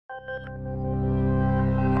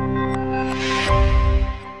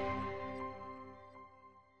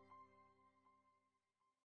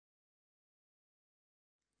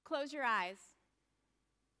Close your eyes.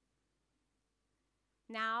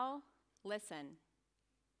 Now, listen.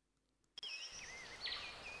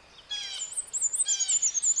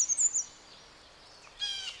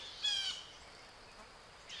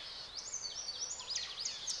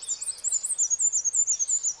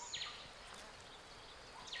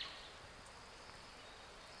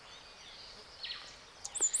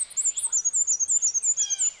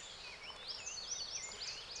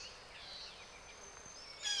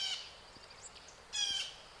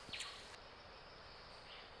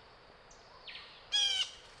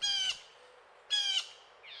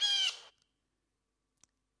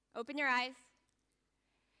 Open your eyes.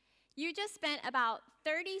 You just spent about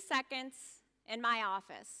 30 seconds in my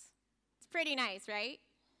office. It's pretty nice, right?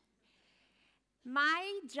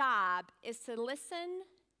 My job is to listen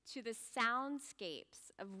to the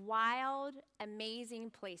soundscapes of wild,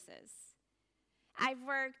 amazing places. I've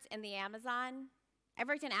worked in the Amazon. I've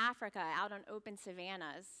worked in Africa, out on open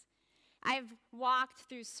savannas. I've walked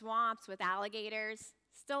through swamps with alligators,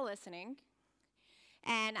 still listening.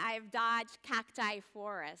 And I've dodged cacti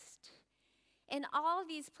forest. In all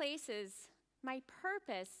these places, my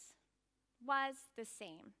purpose was the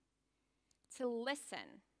same: to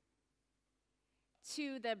listen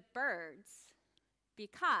to the birds,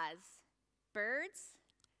 because birds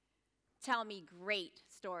tell me great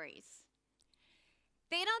stories.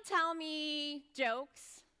 They don't tell me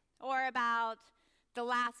jokes or about the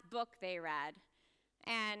last book they read.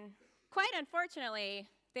 And quite unfortunately,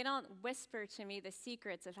 they don't whisper to me the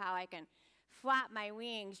secrets of how I can flap my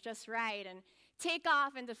wings just right and take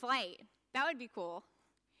off into flight. That would be cool.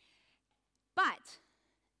 But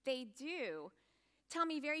they do tell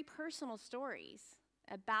me very personal stories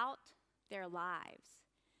about their lives,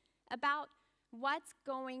 about what's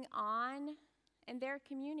going on in their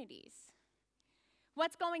communities,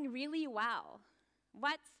 what's going really well,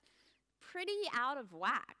 what's pretty out of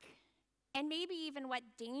whack, and maybe even what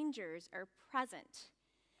dangers are present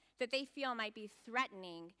that they feel might be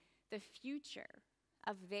threatening the future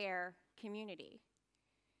of their community.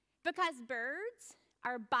 Because birds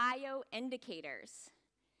are bioindicators.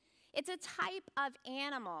 It's a type of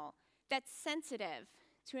animal that's sensitive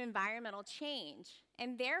to environmental change,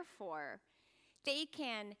 and therefore, they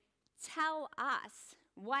can tell us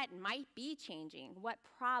what might be changing, what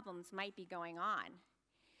problems might be going on.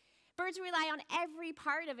 Birds rely on every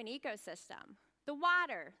part of an ecosystem: the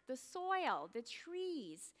water, the soil, the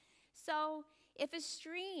trees. So if a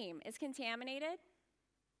stream is contaminated,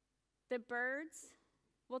 the birds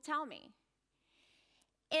will tell me.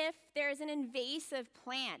 If there's an invasive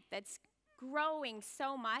plant that's growing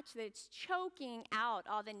so much that it's choking out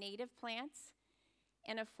all the native plants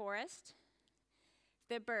in a forest,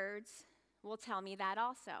 the birds will tell me that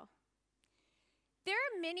also. There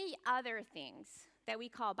are many other things that we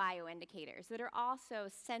call bioindicators that are also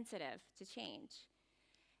sensitive to change.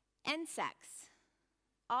 Insects,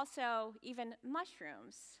 also even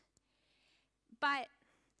mushrooms. But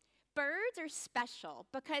birds are special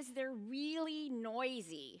because they're really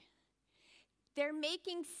noisy. They're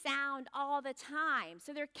making sound all the time,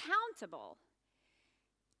 so they're countable.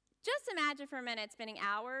 Just imagine for a minute spending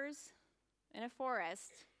hours in a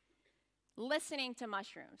forest listening to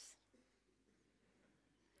mushrooms.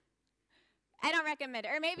 I don't recommend it,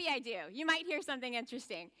 or maybe I do. You might hear something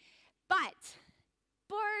interesting. But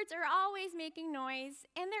birds are always making noise,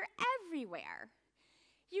 and they're everywhere.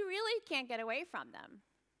 You really can't get away from them.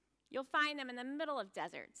 You'll find them in the middle of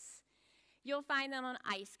deserts. You'll find them on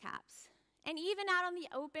ice caps, and even out on the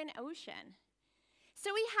open ocean.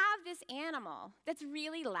 So we have this animal that's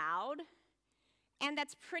really loud, and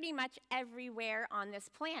that's pretty much everywhere on this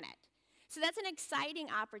planet. So that's an exciting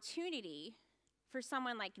opportunity for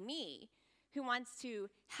someone like me who wants to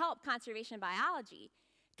help conservation biology,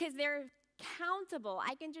 because they're countable.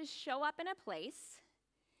 I can just show up in a place,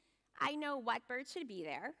 I know what birds should be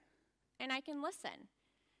there, and I can listen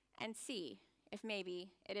and see if maybe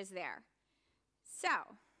it is there. So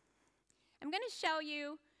I'm going to show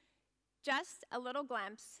you just a little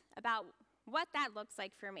glimpse about what that looks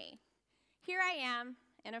like for me. Here I am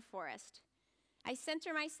in a forest. I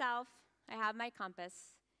center myself, I have my compass,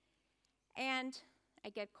 and I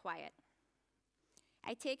get quiet.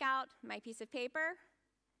 I take out my piece of paper,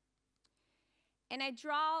 and I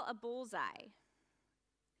draw a bullseye.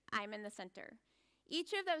 I'm in the center.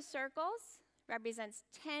 Each of those circles represents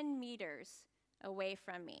 10 meters away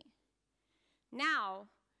from me. Now,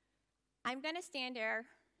 I'm going to stand there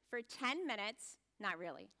for 10 minutes, not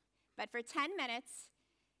really, but for 10 minutes,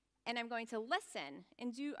 and I'm going to listen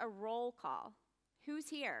and do a roll call. Who's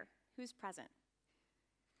here? Who's present?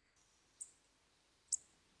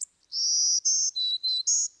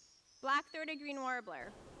 Black-throated green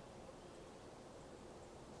warbler.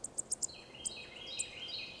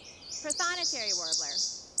 Prothonotary warbler.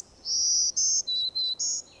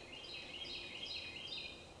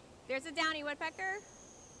 There's a downy woodpecker.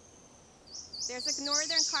 There's a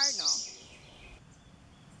northern cardinal.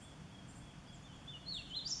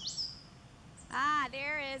 Ah,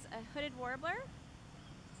 there is a hooded warbler.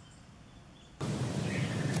 A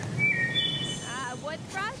wood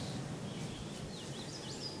thrush.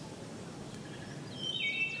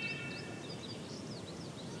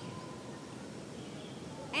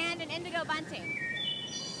 And an indigo bunting.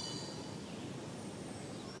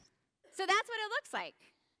 So that's what it looks like.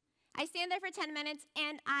 I stand there for 10 minutes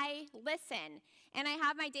and I listen. And I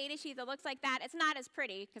have my data sheet that looks like that. It's not as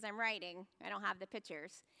pretty because I'm writing. I don't have the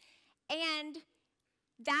pictures. And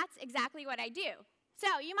that's exactly what I do. So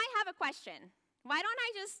you might have a question. Why don't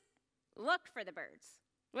I just look for the birds?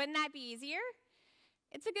 Wouldn't that be easier?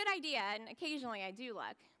 It's a good idea, and occasionally I do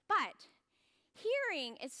look. But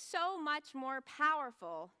hearing is so much more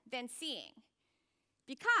powerful than seeing.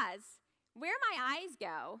 Because where my eyes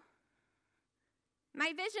go,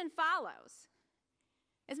 my vision follows.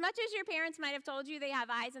 As much as your parents might have told you they have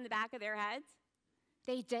eyes in the back of their heads,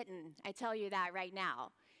 they didn't. I tell you that right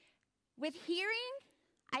now. With hearing,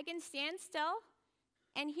 I can stand still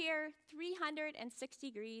and hear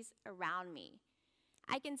 360 degrees around me.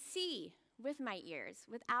 I can see with my ears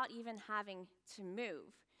without even having to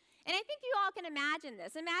move. And I think you all can imagine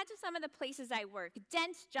this. Imagine some of the places I work,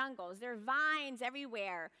 dense jungles, there are vines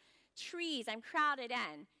everywhere, trees, I'm crowded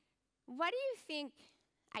in. What do you think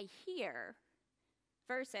I hear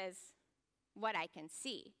versus what I can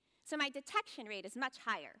see? So my detection rate is much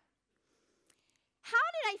higher. How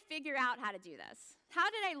did I figure out how to do this? How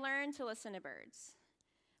did I learn to listen to birds?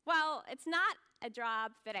 Well, it's not a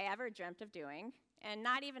job that I ever dreamt of doing, and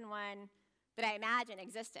not even one that I imagined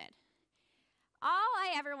existed. All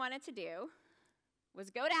I ever wanted to do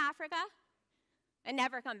was go to Africa and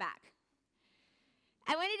never come back.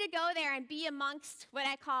 I wanted to go there and be amongst what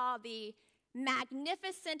I call the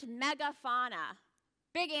magnificent megafauna,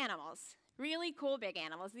 big animals, really cool big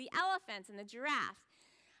animals, the elephants and the giraffes.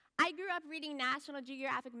 I grew up reading National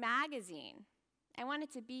Geographic magazine. I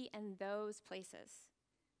wanted to be in those places.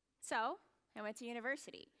 So I went to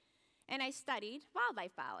university, and I studied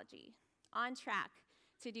wildlife biology, on track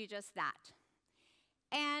to do just that.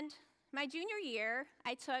 And my junior year,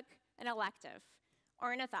 I took an elective,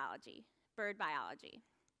 ornithology, bird biology.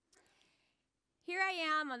 Here I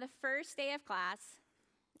am on the first day of class.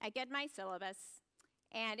 I get my syllabus,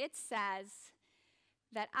 and it says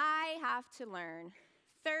that I have to learn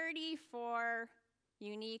 34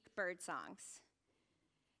 unique bird songs.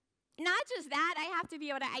 Not just that, I have to be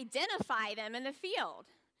able to identify them in the field.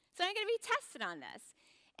 So I'm going to be tested on this.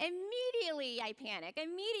 Immediately I panic.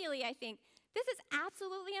 Immediately I think, this is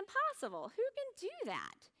absolutely impossible. Who can do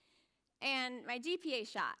that? And my GPA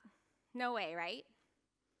shot. No way, right?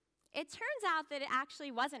 It turns out that it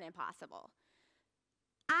actually wasn't impossible.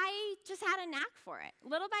 I just had a knack for it.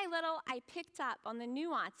 Little by little, I picked up on the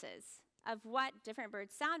nuances of what different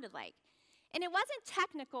birds sounded like. And it wasn't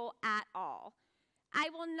technical at all. I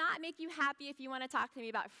will not make you happy if you want to talk to me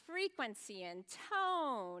about frequency and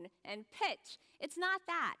tone and pitch. It's not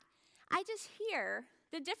that. I just hear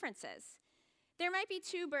the differences. There might be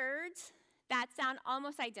two birds that sound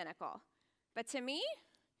almost identical. But to me,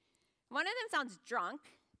 one of them sounds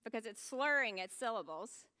drunk because it's slurring its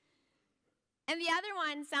syllables. And the other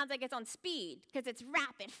one sounds like it's on speed because it's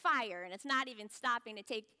rapid fire and it's not even stopping to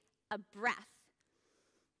take a breath.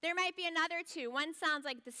 There might be another two. One sounds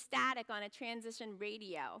like the static on a transition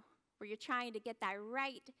radio where you're trying to get that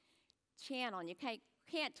right channel and you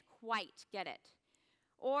can't quite get it.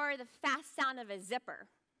 Or the fast sound of a zipper.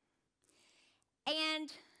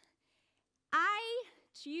 And I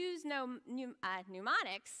use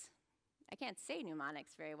mnemonics. I can't say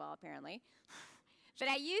mnemonics very well, apparently. But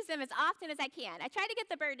I use them as often as I can. I try to get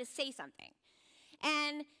the bird to say something.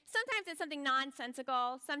 And sometimes it's something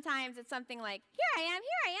nonsensical. Sometimes it's something like, here I am,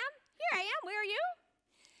 here I am, here I am, where are you?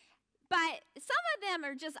 But some of them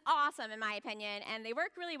are just awesome, in my opinion, and they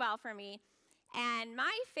work really well for me. And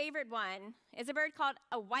my favorite one is a bird called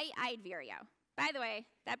a white-eyed vireo. By the way,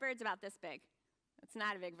 that bird's about this big. It's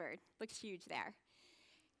not a big bird. Looks huge there.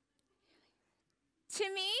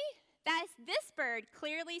 To me, this bird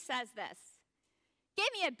clearly says this.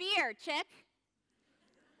 Give me a beer, chick.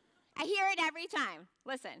 I hear it every time.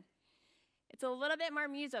 Listen, it's a little bit more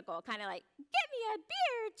musical, kind of like, give me a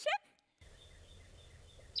beer, chick.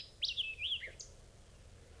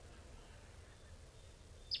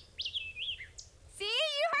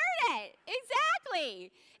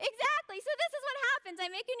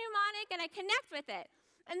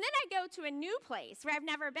 And then I go to a new place where I've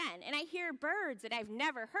never been, and I hear birds that I've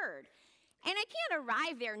never heard. And I can't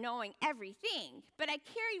arrive there knowing everything, but I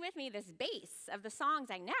carry with me this base of the songs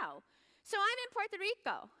I know. So I'm in Puerto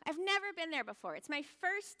Rico. I've never been there before. It's my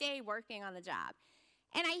first day working on the job.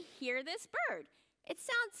 And I hear this bird. It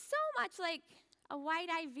sounds so much like a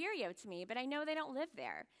white-eyed vireo to me, but I know they don't live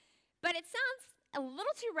there. But it sounds a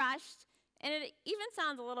little too rushed, and it even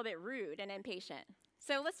sounds a little bit rude and impatient.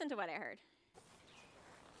 So listen to what I heard.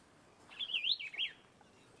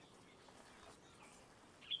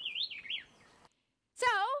 So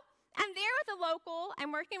I'm there with a local,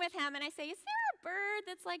 I'm working with him, and I say, is there a bird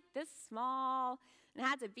that's like this small and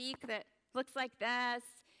has a beak that looks like this?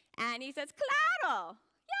 And he says, claro.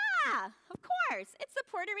 Yeah, of course. It's the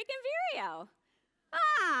Puerto Rican vireo.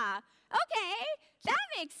 Ah, okay, that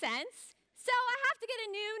makes sense. So I have to get a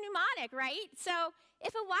new mnemonic, right? So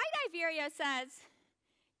if a white-eyed vireo says,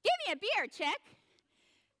 give me a beer, chick,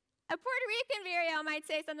 a Puerto Rican vireo might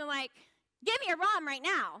say something like, give me a rum right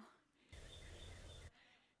now.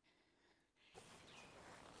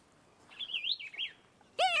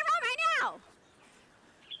 Give me a rum right now.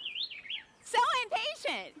 So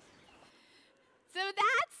impatient. So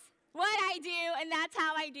that's what I do, and that's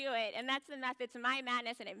how I do it, and that's the method to my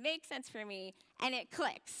madness, and it makes sense for me, and it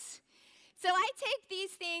clicks. So I take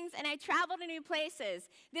these things, and I travel to new places.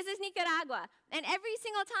 This is Nicaragua, and every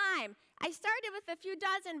single time, I started with a few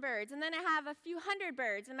dozen birds, and then I have a few hundred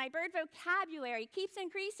birds, and my bird vocabulary keeps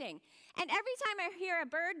increasing. And every time I hear a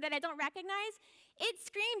bird that I don't recognize, it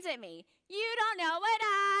screams at me, you don't know what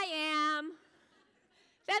I am.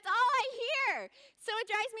 That's all I hear. So it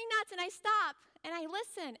drives me nuts, and I stop, and I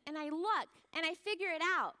listen, and I look, and I figure it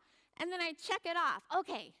out, and then I check it off.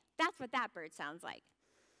 Okay, that's what that bird sounds like.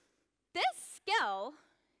 This skill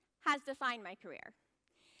has defined my career.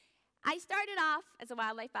 I started off as a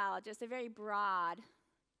wildlife biologist, a very broad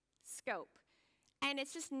scope, and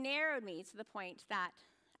it's just narrowed me to the point that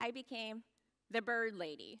I became the bird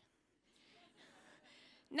lady.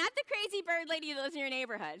 Not the crazy bird lady that lives in your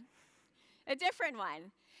neighborhood, a different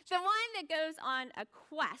one. The one that goes on a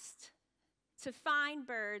quest to find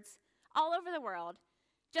birds all over the world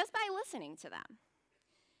just by listening to them.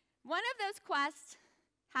 One of those quests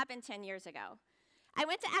happened 10 years ago. I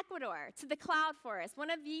went to Ecuador, to the cloud forest, one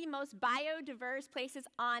of the most biodiverse places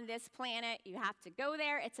on this planet. You have to go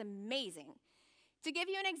there. It's amazing. To give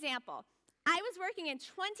you an example, I was working in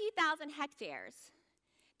 20,000 hectares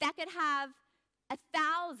that could have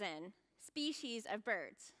 1,000 species of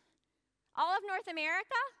birds. All of North America,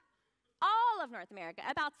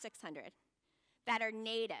 about 600 that are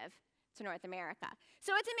native to North America.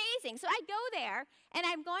 So it's amazing. So I go there, and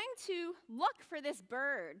I'm going to look for this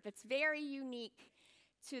bird that's very unique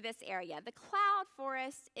to this area. The cloud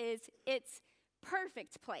forest is its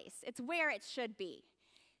perfect place. It's where it should be.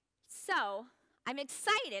 So I'm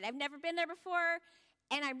excited. I've never been there before,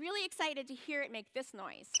 and I'm really excited to hear it make this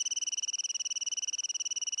noise.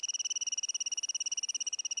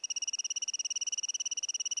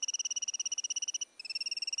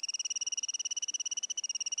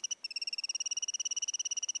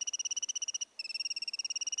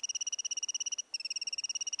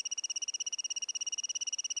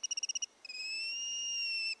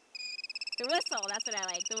 The whistle, that's what I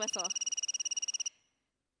like, the whistle.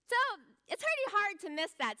 So it's pretty hard to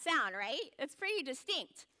miss that sound, right? It's pretty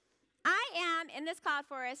distinct. I am in this cloud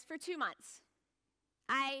forest for 2 months.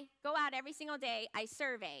 I go out every single day, I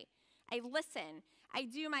survey, I listen, I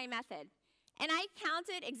do my method. And I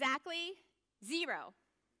counted exactly 0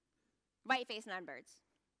 white-faced nunbirds.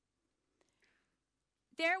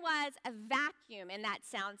 There was a vacuum in that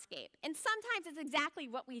soundscape. And sometimes it's exactly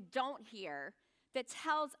what we don't hear that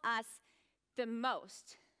tells us the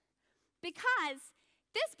most. Because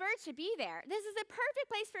this bird should be there. This is a perfect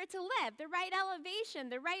place for it to live. The right elevation,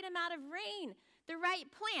 the right amount of rain, the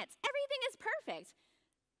right plants. Everything is perfect.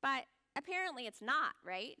 But apparently it's not,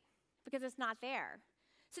 right? Because it's not there.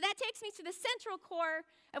 So that takes me to the central core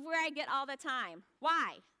of where I get all the time.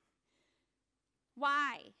 Why?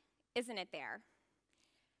 Why isn't it there?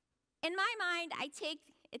 In my mind, I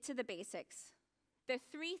take it to the basics. The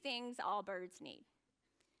 3 things all birds need.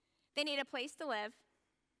 They need a place to live,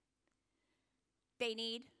 they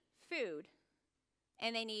need food,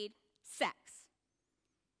 and they need sex.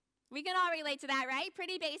 We can all relate to that, right?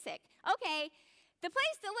 Pretty basic. Okay, the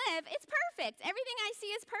place to live, it's perfect. Everything I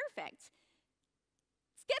see is perfect.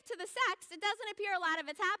 Skip to the sex, it doesn't appear a lot of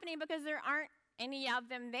it's happening because there aren't any of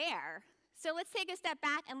them there. So let's take a step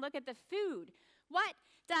back and look at the food. What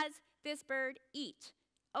does this bird eat?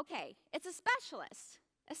 Okay, it's a specialist.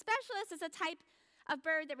 A specialist is a type of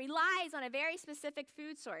bird that relies on a very specific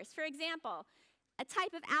food source. For example, a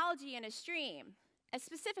type of algae in a stream, a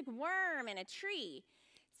specific worm in a tree.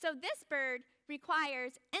 So this bird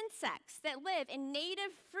requires insects that live in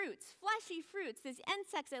native fruits, fleshy fruits, these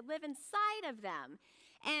insects that live inside of them.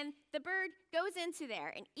 And the bird goes into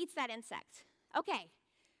there and eats that insect. Okay,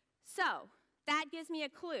 so that gives me a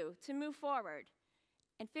clue to move forward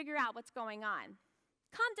and figure out what's going on.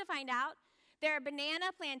 Come to find out, there are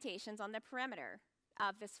banana plantations on the perimeter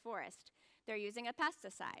of this forest. They're using a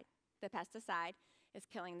pesticide. The pesticide is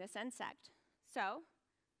killing this insect. So,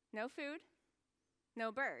 no food,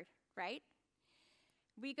 no bird, right?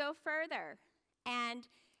 We go further, and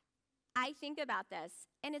I think about this,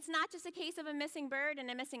 and it's not just a case of a missing bird and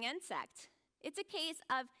a missing insect. It's a case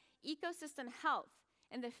of ecosystem health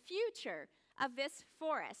and the future of this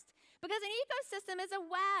forest. Because an ecosystem is a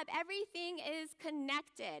web. Everything is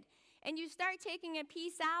connected. And you start taking a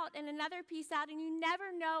piece out and another piece out, and you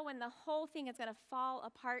never know when the whole thing is going to fall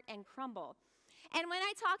apart and crumble. And when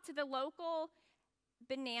I talk to the local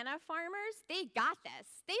banana farmers, they got this.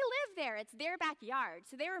 They live there. It's their backyard.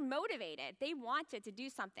 So they were motivated. They wanted to do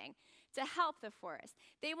something to help the forest.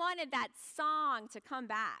 They wanted that song to come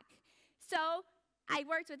back. So I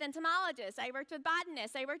worked with entomologists. I worked with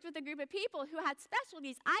botanists. I worked with a group of people who had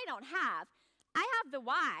specialties I don't have. I have the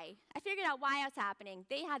why. I figured out why it's happening.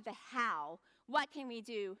 They had the how. What can we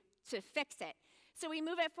do to fix it? So we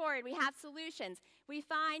move it forward. We have solutions. We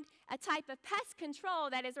find a type of pest control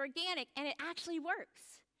that is organic, and it actually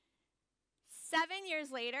works. 7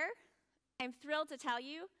 years later, I'm thrilled to tell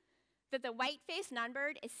you that the white-faced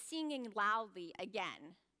nunbird is singing loudly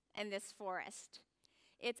again in this forest.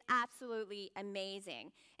 It's absolutely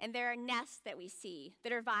amazing. And there are nests that we see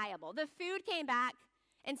that are viable. The food came back,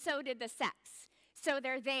 and so did the sex. So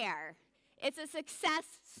they're there. It's a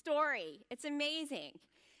success story. It's amazing.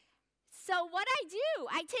 So what I do,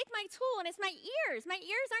 I take my tool, and it's my ears. My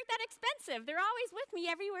ears aren't that expensive. They're always with me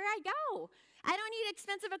everywhere I go. I don't need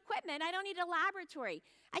expensive equipment. I don't need a laboratory.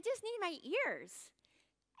 I just need my ears.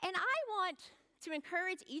 And I want to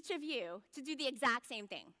encourage each of you to do the exact same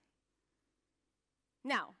thing.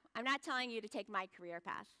 No, I'm not telling you to take my career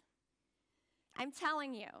path. I'm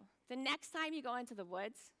telling you, the next time you go into the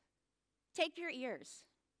woods, take your ears.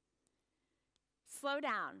 Slow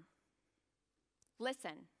down.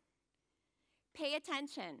 Listen. Pay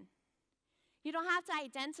attention. You don't have to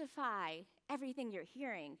identify everything you're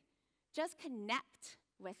hearing. Just connect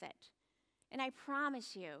with it. And I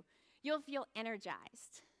promise you, you'll feel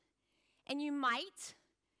energized. And you might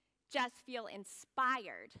just feel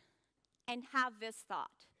inspired and have this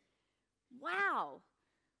thought. Wow,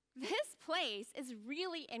 this place is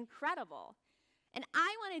really incredible. And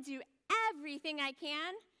I want to do everything I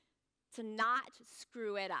can to not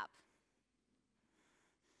screw it up.